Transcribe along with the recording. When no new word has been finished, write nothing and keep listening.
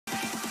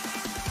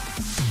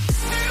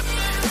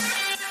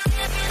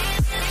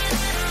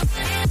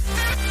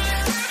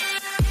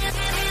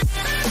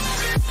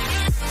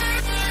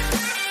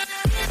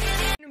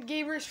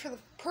for the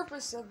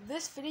purpose of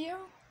this video,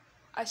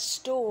 I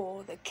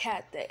stole the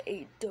cat that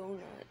ate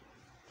donut,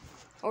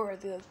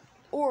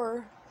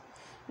 or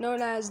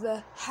known as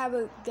the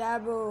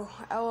habagaba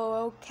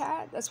LOL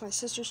cat. That's my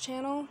sister's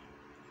channel.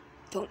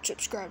 Don't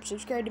subscribe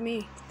to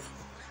me.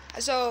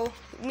 So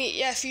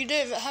if you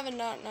haven't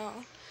not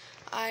known,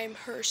 I'm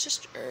her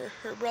sister, or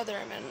her brother,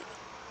 I meant.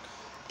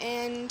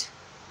 And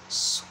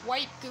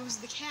swipe goes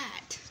the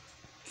cat.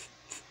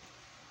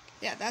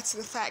 Yeah, that's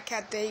the fat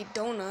cat that ate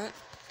donut.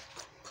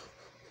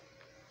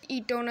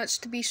 Eat donuts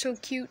to be so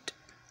cute.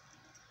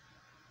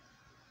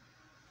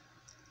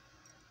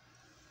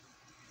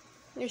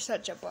 You're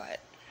such a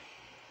butt.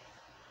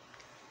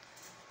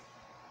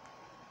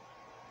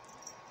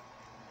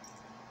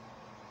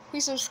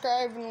 Please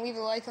subscribe and leave a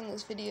like on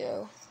this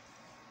video.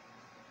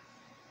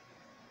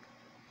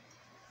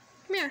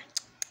 Come here.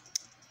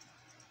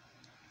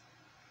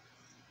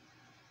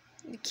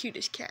 The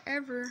cutest cat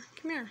ever.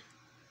 Come here.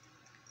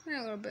 Come here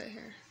a little bit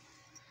here.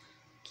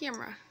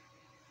 Camera.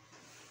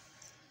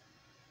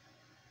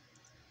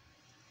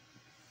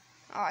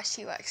 Oh,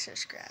 she likes her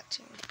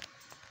scratching.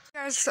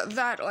 Guys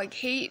that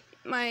hate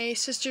my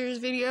sister's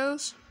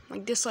videos,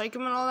 dislike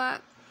them and all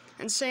that,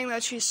 and saying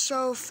that she's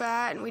so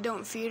fat and we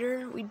don't feed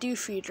her. We do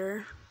feed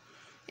her,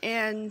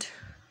 and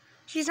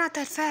she's not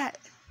that fat.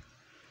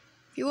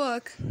 If you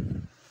look,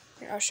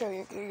 here, I'll show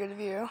you a good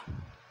view.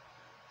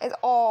 It's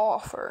all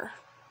fur.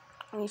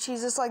 I mean,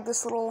 she's just like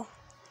this little.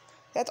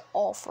 That's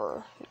all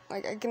fur.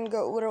 I can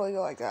literally go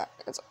like that.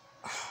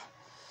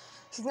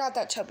 She's not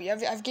that chubby.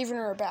 I've given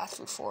her a bath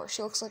before.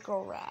 She looks like a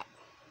little rat.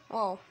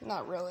 Oh,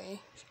 not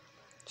really.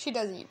 She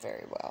does eat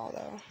very well,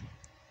 though.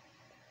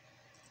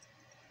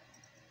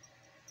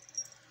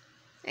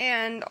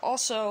 And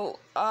also,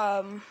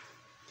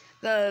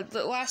 the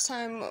last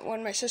time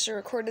when my sister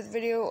recorded the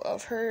video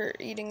of her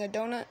eating a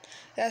donut,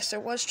 yes, there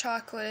was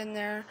chocolate in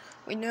there.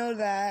 We know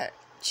that.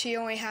 She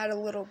only had a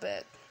little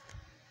bit.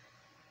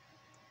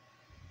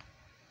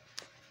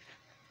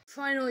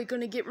 Finally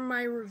gonna get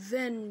my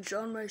revenge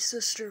on my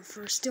sister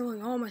for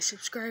stealing all my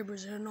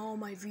subscribers and all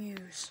my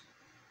views.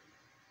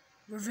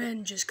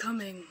 Revenge is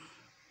coming.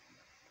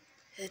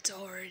 It's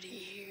already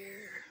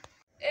here.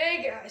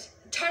 Hey guys,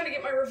 time to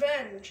get my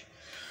revenge.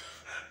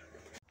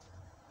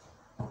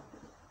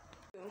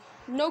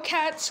 No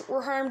cats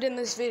were harmed in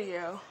this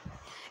video.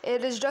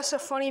 It is just a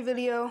funny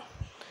video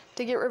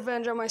to get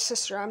revenge on my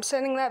sister. I'm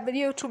sending that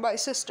video to my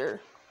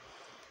sister.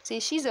 See,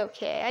 she's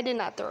okay. I did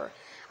not throw her.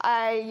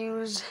 I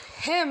use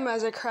him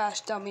as a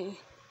crash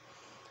dummy.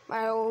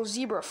 My old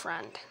zebra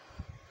friend.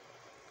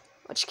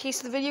 Which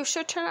case the video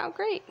should turn out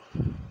great.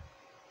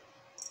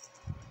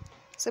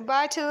 So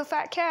bye to the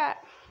fat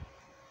cat.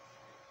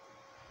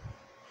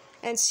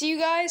 And see you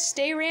guys.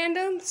 Stay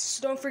random.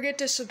 So don't forget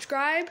to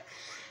subscribe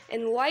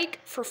and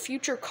like for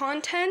future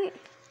content.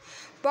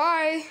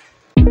 Bye.